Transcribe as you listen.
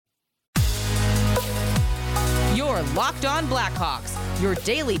are Locked On Blackhawks, your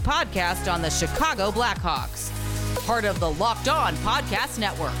daily podcast on the Chicago Blackhawks. Part of the Locked On Podcast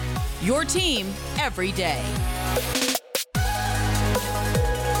Network, your team every day.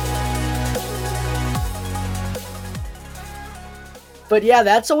 But yeah,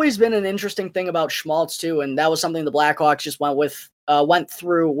 that's always been an interesting thing about Schmaltz too, and that was something the Blackhawks just went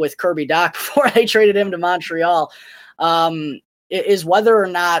through with Kirby Dach before they traded him to Montreal. Is whether or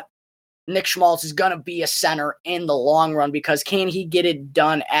not Nick Schmaltz is going to be a center in the long run, because can he get it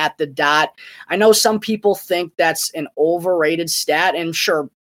done at the dot? I know some people think that's an overrated stat, and sure,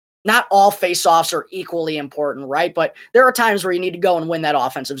 not all faceoffs are equally important, right? But there are times where you need to go and win that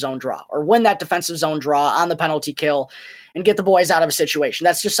offensive zone draw or win that defensive zone draw on the penalty kill and get the boys out of a situation.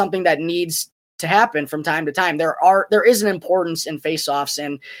 That's just something that needs to happen from time to time. There is an importance in faceoffs.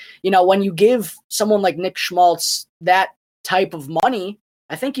 And, when you give someone like Nick Schmaltz that type of money,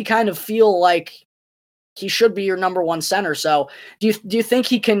 I think you kind of feel like he should be your number one center. So do you think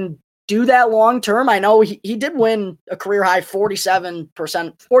he can do that long term? I know he did win a career high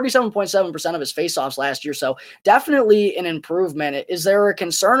 47.7% of his faceoffs last year. So definitely an improvement. Is there a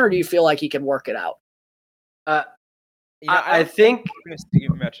concern, or do you feel like he can work it out? I think we're going to see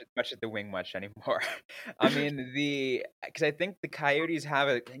much at the wing much anymore. I mean, because I think the Coyotes have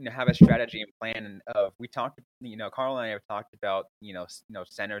a strategy and plan. And we talked, Carl and I have talked about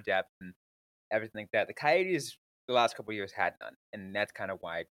center depth and everything like that. The Coyotes the last couple of years had none, and that's kind of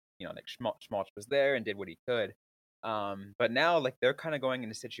why Nick Schmaltz was there and did what he could. But now they're kind of going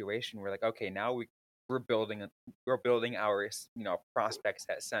in a situation where okay, now we're building our prospects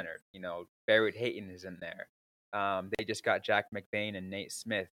at center. Barrett Hayton is in there. They just got Jack McBain and Nate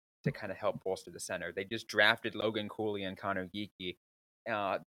Smith to kind of help bolster the center. They just drafted Logan Cooley and Connor Geekie.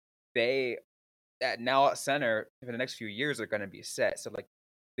 They now at center for the next few years are going to be set. So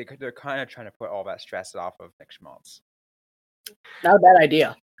they're kind of trying to put all that stress off of Nick Schmaltz. Not a bad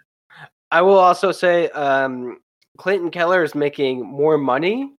idea. I will also say Clayton Keller is making more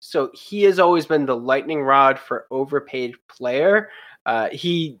money, so he has always been the lightning rod for overpaid player.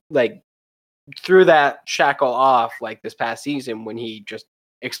 He threw that shackle off this past season when he just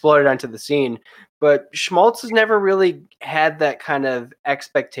exploded onto the scene. But Schmaltz has never really had that kind of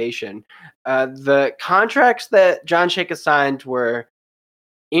expectation. The contracts that John Chayka signed were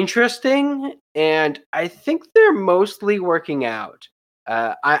interesting, and I think they're mostly working out.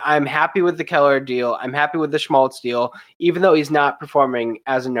 I'm happy with the Keller deal. I'm happy with the Schmaltz deal, even though he's not performing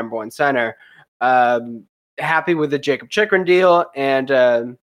as a number one center. Happy with the Jacob Chychrun deal,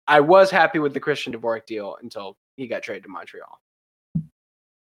 and I was happy with the Christian Dvorak deal until he got traded to Montreal.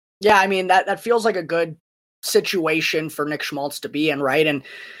 Yeah, I mean, that feels like a good situation for Nick Schmaltz to be in, right? And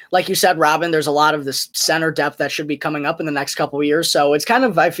like you said, Robin, there's a lot of this center depth that should be coming up in the next couple of years. So it's kind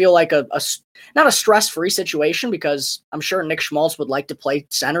of, I feel like not a stress-free situation, because I'm sure Nick Schmaltz would like to play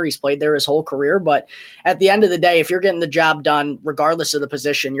center. He's played there his whole career. But at the end of the day, if you're getting the job done, regardless of the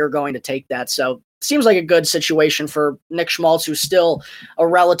position, you're going to take that. So it seems like a good situation for Nick Schmaltz, who's still a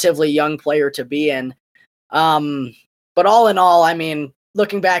relatively young player to be in. But all in all, I mean,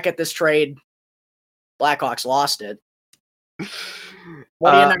 looking back at this trade, Blackhawks lost it.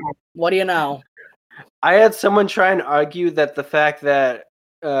 What do you know? What do you know? I had someone try and argue that the fact that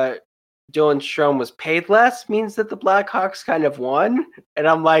Dylan Strome was paid less means that the Blackhawks kind of won. And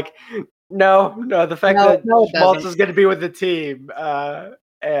I'm like, no, the fact that Schmaltz is going to be with the team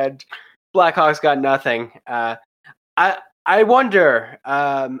and Blackhawks got nothing. I wonder.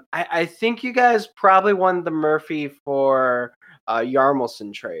 I think you guys probably won the Murphy for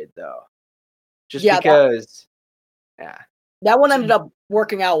Yarmulson trade, though. Because that one ended up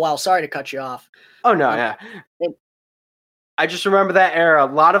working out well. Sorry to cut you off. Oh, no, yeah. I just remember that era.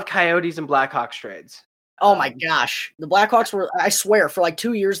 A lot of Coyotes and Blackhawks trades. Oh, my gosh. The Blackhawks were, I swear, for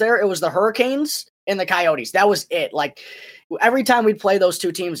 2 years there, it was the Hurricanes and the Coyotes. That was it. Every time we'd play those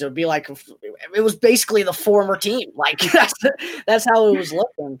two teams, it would be it was basically the former team. That's how it was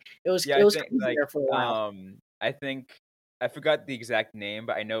looking. It was crazy there for a while. I think I forgot the exact name,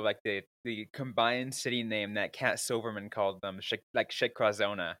 but I know the combined city name that Cat Silverman called them, Shit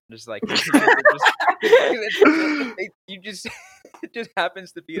Crazona. Just it just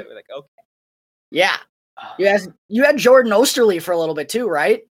happens to be okay. Yeah, you had Jordan Osterley for a little bit too,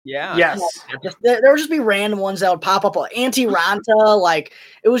 right? Yeah. Yes. There would just be random ones that would pop up. Antti Ranta,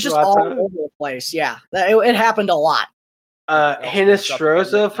 it was just all over the place. Yeah, it happened a lot.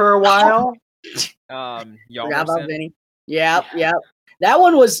 Hinostroza for a while. Forgot about Vinny. Yep. That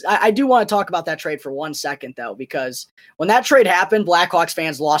one was, I do want to talk about that trade for 1 second, though, because when that trade happened, Blackhawks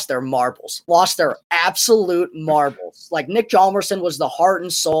fans lost their marbles, lost their absolute marbles. Like, Nick Hjalmarsson was the heart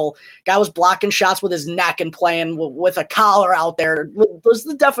and soul. Guy was blocking shots with his neck and playing with a collar out there. It was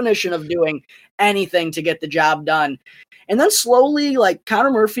the definition of doing anything to get the job done. And then slowly, like,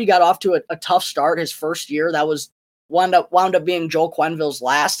 Connor Murphy got off to a tough start his first year. That was wound up being Joel Quenneville's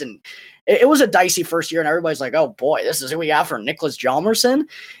last, and it was a dicey first year, and everybody's like, oh boy, this is who we got for Nicholas Hjalmarsson.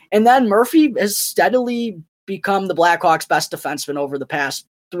 And then Murphy has steadily become the Blackhawks' best defenseman over the past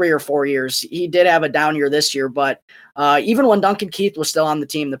 3 or 4 years. He did have a down year this year, but even when Duncan Keith was still on the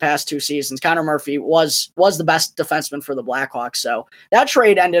team the past 2 seasons, Connor Murphy was the best defenseman for the Blackhawks. So that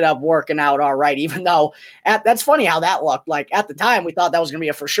trade ended up working out all right, even though that's funny how that looked. Like, at the time, we thought that was going to be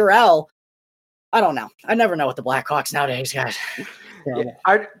a for sure L. I don't know. I never know with the Blackhawks nowadays, guys.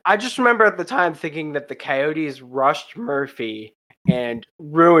 Yeah, I just remember at the time thinking that the Coyotes rushed Murphy and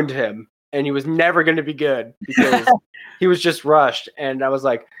ruined him, and he was never going to be good because he was just rushed. And I was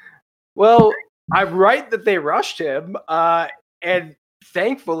like, well, I'm right that they rushed him, and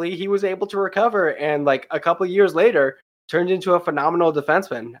thankfully he was able to recover, and like a couple of years later turned into a phenomenal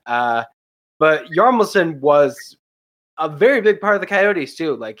defenseman. But Hjalmarsson was a very big part of the Coyotes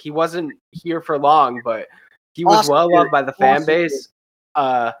too. Like, he wasn't here for long, but he was well loved by the fan base.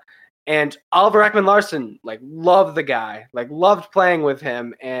 And Oliver Ekman-Larsson, like, loved the guy, like, loved playing with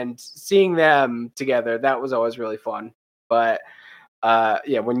him, and seeing them together, that was always really fun. But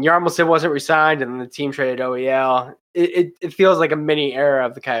yeah, when Hjalmarsson wasn't re-signed and then the team traded OEL, it feels like a mini era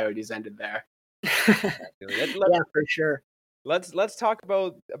of the Coyotes ended there. Yeah, for sure. Let's talk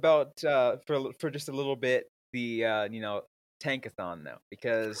about for just a little bit the tankathon though,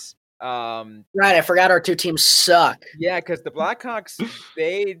 because right, I forgot our 2 teams suck. Yeah, because the Blackhawks,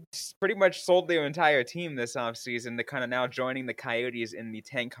 they pretty much sold their entire team this offseason. They're kind of now joining the Coyotes in the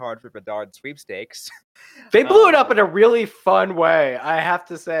Tank Hard for Bedard sweepstakes. They blew it up in a really fun way, I have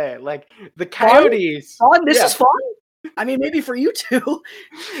to say. Like, the Coyotes. Fun? This is fun? I mean, maybe for you two.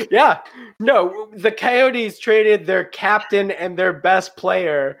 Yeah. No, the Coyotes traded their captain and their best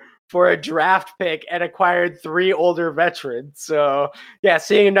player for a draft pick and acquired 3 older veterans. So yeah,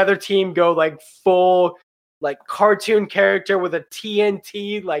 seeing another team go like full like cartoon character with a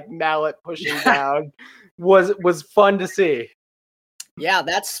TNT like mallet pushing down was fun to see. Yeah,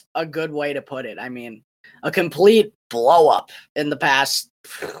 that's a good way to put it. I mean, a complete blow up in the past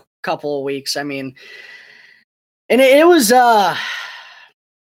couple of weeks. I mean, and it was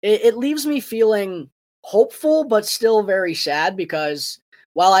it leaves me feeling hopeful but still very sad, because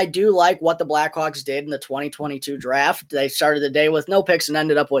while I do like what the Blackhawks did in the 2022 draft, they started the day with no picks and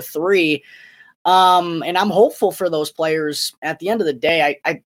ended up with 3. And I'm hopeful for those players. At the end of the day,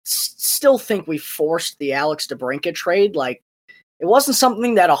 I still think we forced the Alex DeBrincat trade. Like, it wasn't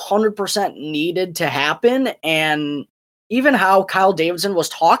something that 100% needed to happen. And even how Kyle Davidson was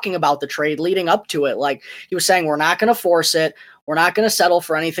talking about the trade leading up to it, like, he was saying, we're not going to force it. We're not going to settle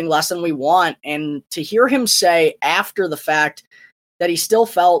for anything less than we want. And to hear him say after the fact that he still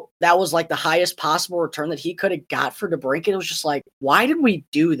felt that was like the highest possible return that he could have got for DeBrincat, it was just like, why did we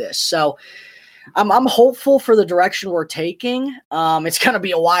do this? So I'm hopeful for the direction we're taking. It's going to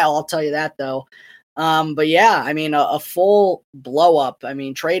be a while, I'll tell you that, though. But yeah, I mean, a full blow up. I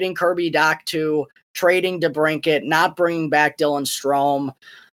mean, trading Kirby Dach to trading DeBrincat, not bringing back Dylan Strome,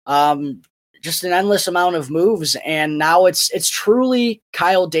 just an endless amount of moves. And now it's truly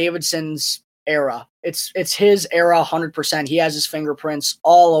Kyle Davidson's era. It's his era 100%. He has his fingerprints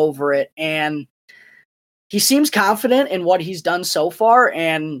all over it, and he seems confident in what he's done so far.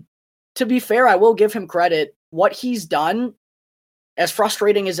 And to be fair, I will give him credit. What he's done, as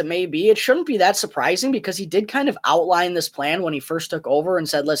frustrating as it may be, it shouldn't be that surprising, because he did kind of outline this plan when he first took over and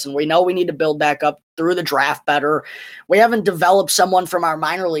said, listen, we know we need to build back up through the draft better. We haven't developed someone from our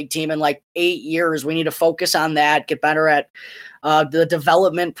minor league team in like 8 years. We need to focus on that, get better at the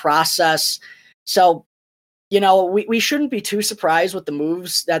development process. So, we shouldn't be too surprised with the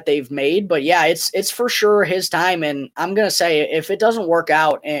moves that they've made. But yeah, it's for sure his time. And I'm going to say, if it doesn't work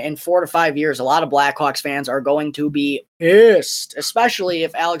out in 4 to 5 years, a lot of Blackhawks fans are going to be pissed, especially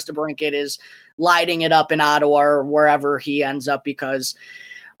if Alex DeBrincat is lighting it up in Ottawa or wherever he ends up, because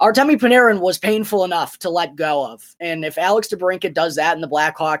Artemi Panarin was painful enough to let go of. And if Alex DeBrincat does that and the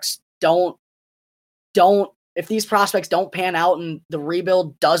Blackhawks if these prospects don't pan out and the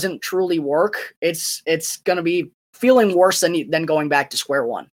rebuild doesn't truly work, it's going to be feeling worse than going back to square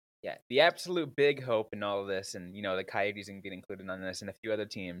one. Yeah, the absolute big hope in all of this, and the Coyotes can get included on this and a few other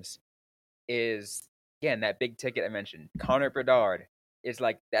teams, is, again, that big ticket I mentioned, Connor Bedard. is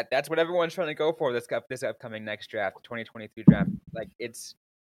like that's what everyone's trying to go for this upcoming next draft, 2023 draft. Like it's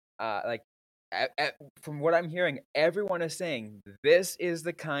like from what I'm hearing, everyone is saying this is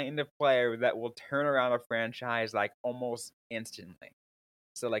the kind of player that will turn around a franchise like almost instantly.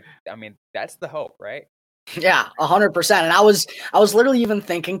 So like, I mean, that's the hope, right? Yeah, 100%. And I was literally even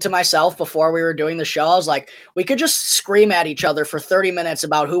thinking to myself before we were doing the show, I was like, we could just scream at each other for 30 minutes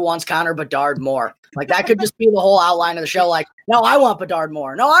about who wants Connor Bedard more. Like that could just be the whole outline of the show. Like, no, I want Bedard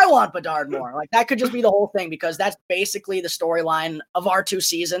more. No, I want Bedard more. Like that could just be the whole thing because that's basically the storyline of our 2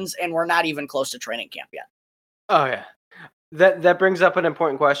 seasons, and we're not even close to training camp yet. Oh yeah. That brings up an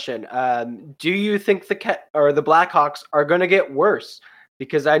important question. Do you think the Blackhawks are going to get worse?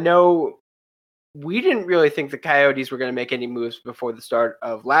 Because I know we didn't really think the Coyotes were going to make any moves before the start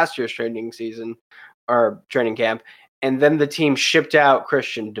of last year's training season or training camp. And then the team shipped out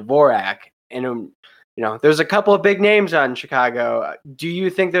Christian Dvorak. And, there's a couple of big names on Chicago. Do you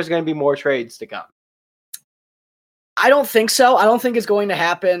think there's going to be more trades to come? I don't think so. I don't think it's going to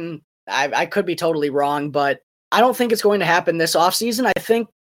happen. I could be totally wrong, but I don't think it's going to happen this offseason. I think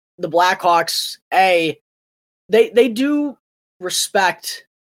the Blackhawks, they do respect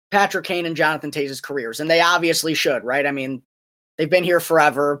Patrick Kane and Jonathan Toews' careers, and they obviously should, right? I mean, they've been here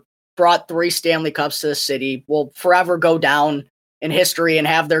forever, brought 3 Stanley Cups to the city, will forever go down in history and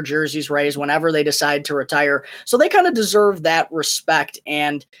have their jerseys raised whenever they decide to retire. So they kind of deserve that respect,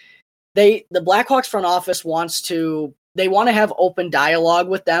 and the Blackhawks front office want to have open dialogue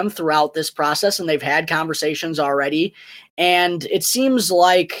with them throughout this process, and they've had conversations already. And it seems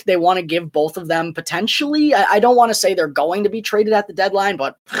like they want to give both of them potentially. I don't want to say they're going to be traded at the deadline,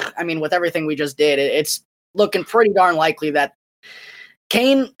 but I mean, with everything we just did, it's looking pretty darn likely that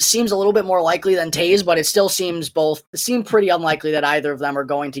Kane seems a little bit more likely than Toews, but it still seem pretty unlikely that either of them are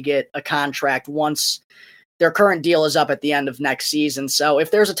going to get a contract once their current deal is up at the end of next season. So if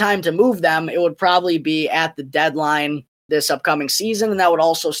there's a time to move them, it would probably be at the deadline this upcoming season. And that would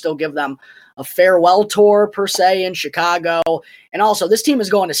also still give them a farewell tour per se in Chicago. And also this team is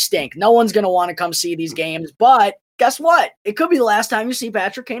going to stink. No one's going to want to come see these games, but guess what? It could be the last time you see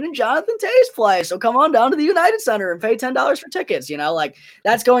Patrick Kane and Jonathan Toews play. So come on down to the United Center and pay $10 for tickets. Like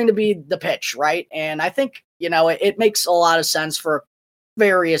that's going to be the pitch. Right. And I think, it makes a lot of sense for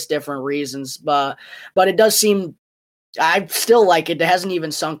various different reasons, but it does seem, I still like it hasn't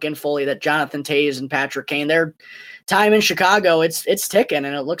even sunk in fully that Jonathan Toews and Patrick Kane, their time in Chicago, it's ticking,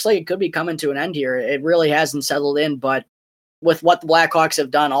 and it looks like it could be coming to an end here. It really hasn't settled in, but with what the Blackhawks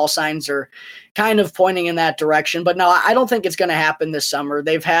have done, all signs are kind of pointing in that direction. But no, I don't think it's going to happen this summer.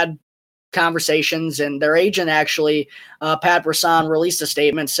 They've had conversations, and their agent actually, Pat Brisson, released a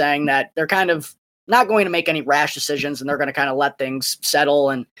statement saying that they're kind of not going to make any rash decisions, and they're going to kind of let things settle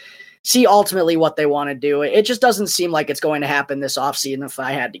and see ultimately what they want to do. It just doesn't seem like it's going to happen this offseason, if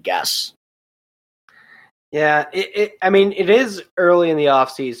I had to guess. Yeah, I mean, it is early in the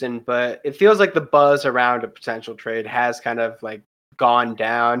offseason, but it feels like the buzz around a potential trade has kind of like gone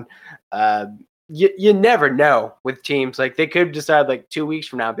down. You never know with teams. Like they could decide like 2 weeks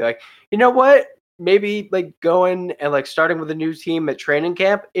from now and be like, you know what? Maybe like going and like starting with a new team at training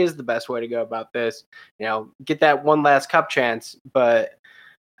camp is the best way to go about this. Get that one last cup chance. But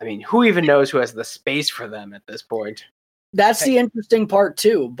I mean, who even knows who has the space for them at this point? That's the interesting part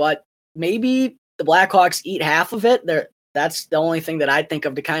too. But maybe the Blackhawks eat half of it. That's the only thing that I think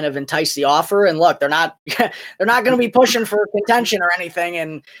of to kind of entice the offer. And look, they're not going to be pushing for contention or anything,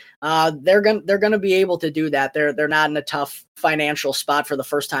 and they're going to be able to do that. They're not in a tough financial spot for the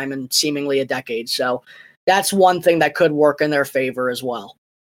first time in seemingly a decade. So that's one thing that could work in their favor as well.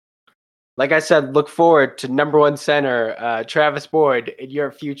 Like I said, look forward to number 1 center Travis Boyd in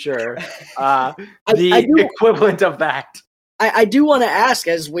your future. The equivalent of that. I do want to ask,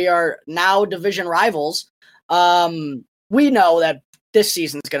 as we are now division rivals, we know that this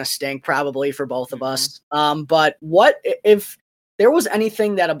season is going to stink probably for both of us. But what if there was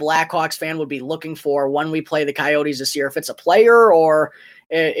anything that a Blackhawks fan would be looking for when we play the Coyotes this year? If it's a player, or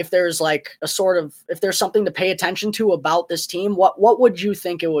if there's like if there's something to pay attention to about this team, what would you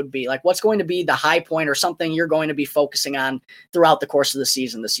think it would be? Like, what's going to be the high point or something you're going to be focusing on throughout the course of the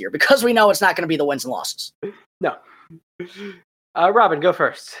season this year? Because we know it's not going to be the wins and losses. No. Robin, go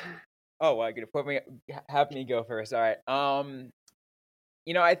first. Oh, well, you're gonna have me go first. All right.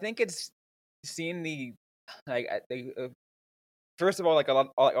 I think it's seeing the first of all, like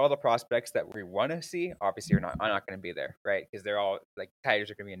all the prospects that we want to see. Obviously, are not going to be there, right? Because they're all like Tigers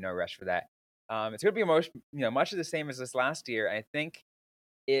are going to be in no rush for that. It's going to be much of the same as this last year. I think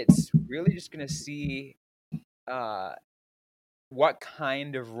it's really just going to see what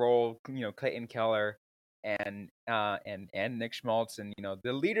kind of role Clayton Keller and Nick Schmaltz and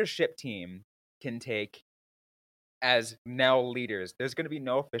the leadership team can take as now leaders. There's going to be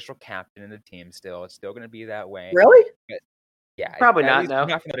no official captain in the team still. It's still going to be that way. Really? But yeah, Probably at not. least No.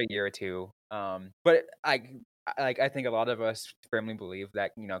 not for another year or two. But I think a lot of us firmly believe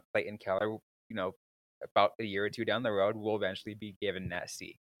that Clayton Keller, about a year or two down the road, will eventually be given that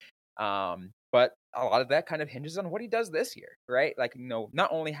seat. But a lot of that kind of hinges on what he does this year, right? Like, not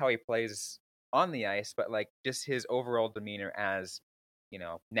only how he plays on the ice, but like just his overall demeanor as,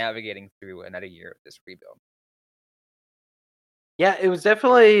 navigating through another year of this rebuild. Yeah, it was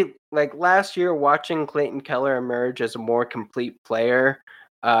definitely like last year watching Clayton Keller emerge as a more complete player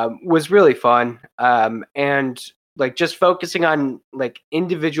was really fun. And like just focusing on like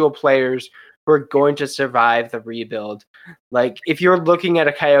individual players who are going to survive the rebuild. Like if you're looking at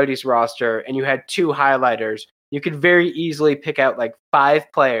a Coyotes roster and you had 2 highlighters, you could very easily pick out like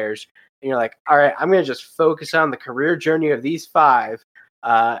 5 players and you're like, all right, I'm going to just focus on the career journey of these 5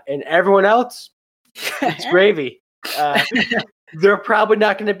 and everyone else, it's gravy. They're probably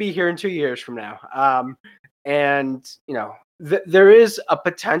not going to be here in 2 years from now. And, there is a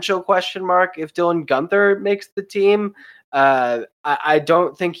potential question mark if Dylan Guenther makes the team. I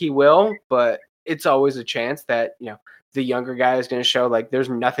don't think he will, but it's always a chance that, the younger guy is going to show like there's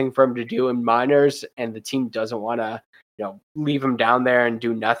nothing for him to do in minors and the team doesn't want to, leave him down there and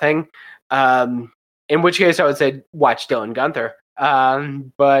do nothing. In which case I would say watch Dylan Guenther.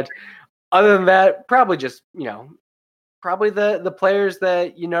 But other than that, probably just, probably the players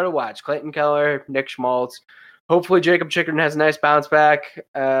that to watch. Clayton Keller, Nick Schmaltz. Hopefully Jacob Chychrun has a nice bounce back.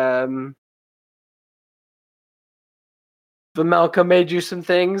 Vejmelka made you some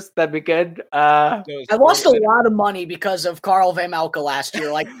things. That'd be good. I lost a lot of money because of Karl Vejmelka last year.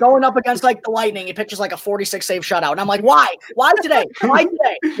 Like going up against like the Lightning, he pitches like a 46 save shutout. And I'm like, why? Why today? Why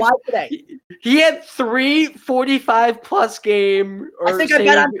today? Why today? He had 3 45-plus game. I think I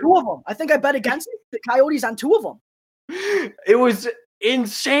bet on 2 of them. I think I bet against the Coyotes on 2 of them. It was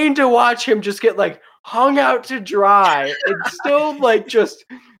insane to watch him just get like hung out to dry and still like just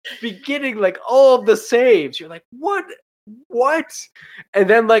be getting like all of the saves. You're like, what? And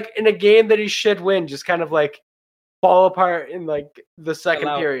then like in a game that he should win, just kind of like fall apart in like the second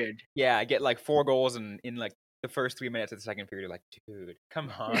period. Yeah, I get like 4 goals in like the first 3 minutes of the second period. You're like, dude,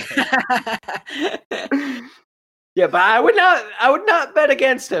 come on. Yeah, but I would not bet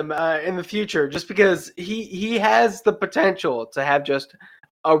against him in the future just because he has the potential to have just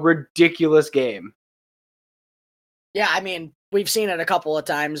a ridiculous game. Yeah, I mean, we've seen it a couple of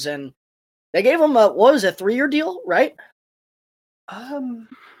times, and they gave him a 3-year deal, right? It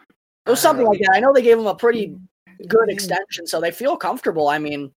was something like that. I know they gave him a pretty good extension, so they feel comfortable. I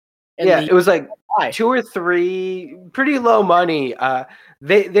mean, it was like 2 or 3, pretty low money.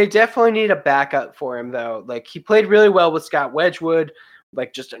 They definitely need a backup for him though. Like he played really well with Scott Wedgwood,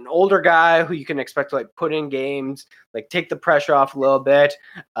 like just an older guy who you can expect to like put in games, like take the pressure off a little bit.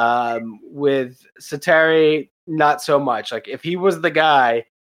 With Sateri, not so much. Like if he was the guy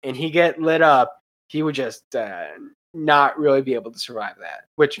and he get lit up, he would just not really be able to survive that.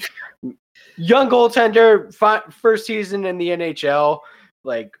 Which young goaltender, first season in the NHL,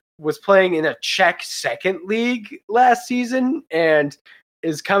 like was playing in a Czech second league last season and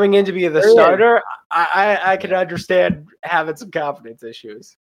is coming in to be the starter. I can understand having some confidence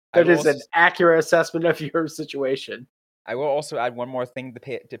issues. That is an accurate assessment of your situation. I will also add one more thing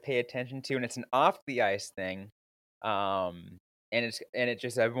to pay attention to, and it's an off the ice thing. And it's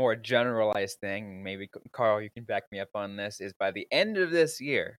just a more generalized thing. Maybe Carl, you can back me up on this. Is by the end of this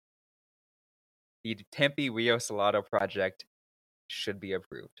year, the Tempe Rio Salado project should be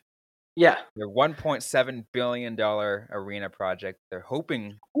approved. Yeah, their $1.7 billion arena project. They're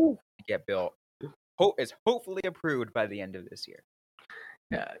hoping to get built. It's hopefully approved by the end of this year.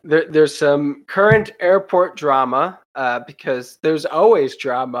 Yeah, there's some current airport drama because there's always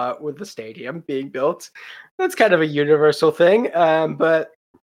drama with the stadium being built. That's kind of a universal thing, but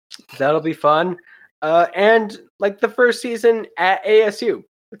that'll be fun. And like the first season at ASU,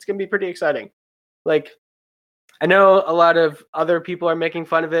 it's going to be pretty exciting. Like, I know a lot of other people are making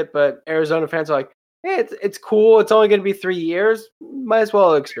fun of it, but Arizona fans are like, hey, it's cool. It's only going to be 3 years. Might as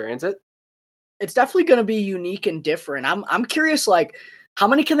well experience it. It's definitely going to be unique and different. I'm curious, like, how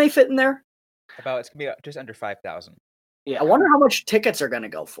many can they fit in there? It's going to be just under 5,000. Yeah. I wonder how much tickets are going to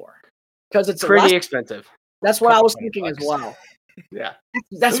go for. Because it's pretty expensive. That's what I was thinking as well. Yeah.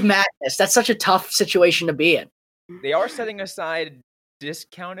 That's madness. That's such a tough situation to be in. They are setting aside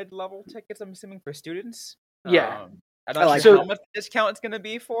discounted level tickets, I'm assuming, for students. Yeah. I'm not sure how much the discount it's going to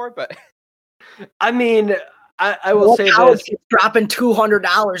be for, but... I mean, I will say this. Dropping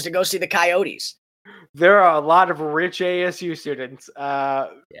 $200 to go see the Coyotes. there are a lot of rich ASU students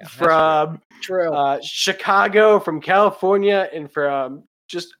from True. Chicago, from California, and from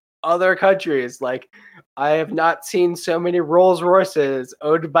just other countries. Like, I have not seen so many Rolls Royces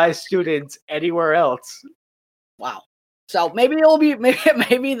owned by students anywhere else. Wow. So maybe it'll be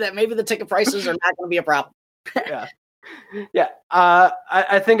maybe the ticket prices are not going to be a problem. Yeah.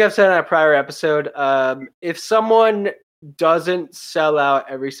 I think I've said in a prior episode, if someone doesn't sell out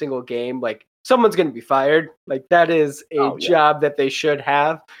every single game, like, someone's going to be fired. Like, that is a job that they should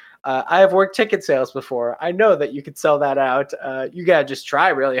have. I have worked ticket sales before. I know that you could sell that out. You got to just try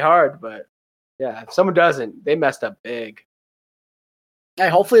really hard. But yeah, if someone doesn't, they messed up big. Hey,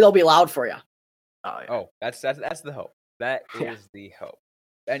 hopefully they'll be loud for you. Oh, that's the hope. That is the hope.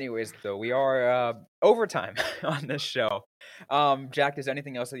 Anyways, though, we are overtime on this show. Jack, is there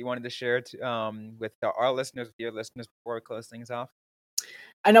anything else that you wanted to share with our listeners, with your listeners, before we close things off?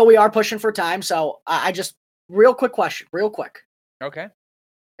 I know we are pushing for time, so I just real quick question. Okay.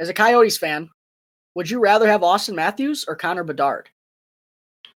 As a Coyotes fan, would you rather have Austin Matthews or Connor Bedard?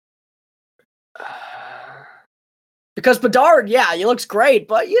 Because Bedard, he looks great,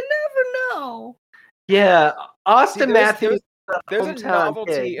 but you never know. Yeah, Austin Matthews. There's a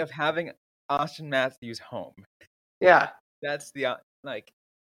novelty of having Austin Matthews home. Yeah, that's the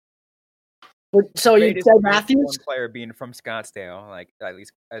So you say Matthews? Player being from Scottsdale, like at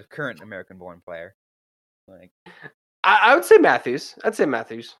least a current American-born player. Like, I would say Matthews. I'd say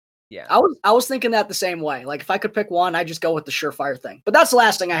Matthews. Yeah, I was thinking that the same way. Like, if I could pick one, I'd just go with the surefire thing. But that's the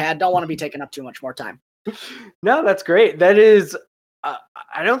last thing I had. Don't want to be taking up too much more time. No, that's great. That is, I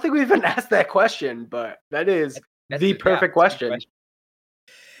don't think we've been asked that question, but that's the perfect question.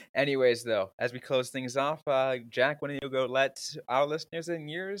 Anyways, though, as we close things off, Jack, why don't you go let our listeners and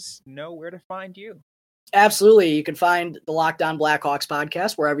yours know where to find you? Absolutely. You can find the Locked On Blackhawks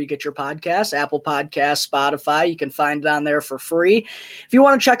podcast wherever you get your podcasts, Apple Podcasts, Spotify. You can find it on there for free. If you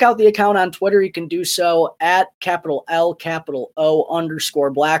want to check out the account on Twitter, you can do so at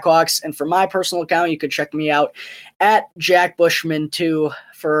 @L_O_Blackhawks. And for my personal account, you can check me out at Jack Bushman2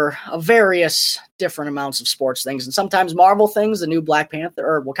 for various different amounts of sports things and sometimes Marvel things. The new Black Panther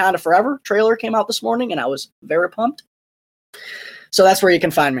or Wakanda Forever trailer came out this morning, and I was very pumped. So that's where you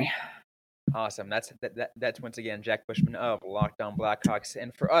can find me. Awesome. That's once again Jack Bushman of Locked On Blackhawks.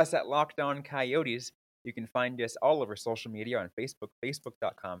 And for us at Locked On Coyotes, you can find us all over social media on Facebook,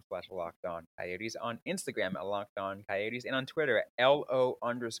 facebook.com/LockedOnCoyotes, on Instagram at Locked On Coyotes, and on Twitter at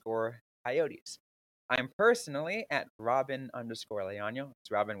LO_Coyotes. I'm personally at Robin_Leano.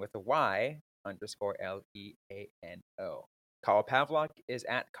 It's Robin with a Y _LEANO. Carl Pavlock is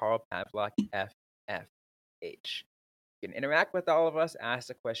at Carl Pavlock FFH. You can interact with all of us,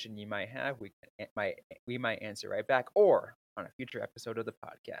 ask a question you might have. We might answer right back, or on a future episode of the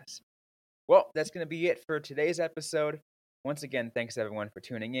podcast. Well, that's going to be it for today's episode. Once again, thanks everyone for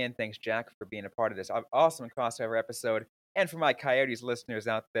tuning in. Thanks, Jack, for being a part of this awesome crossover episode. And for my Coyotes listeners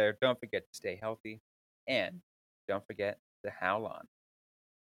out there, don't forget to stay healthy, and don't forget to howl on.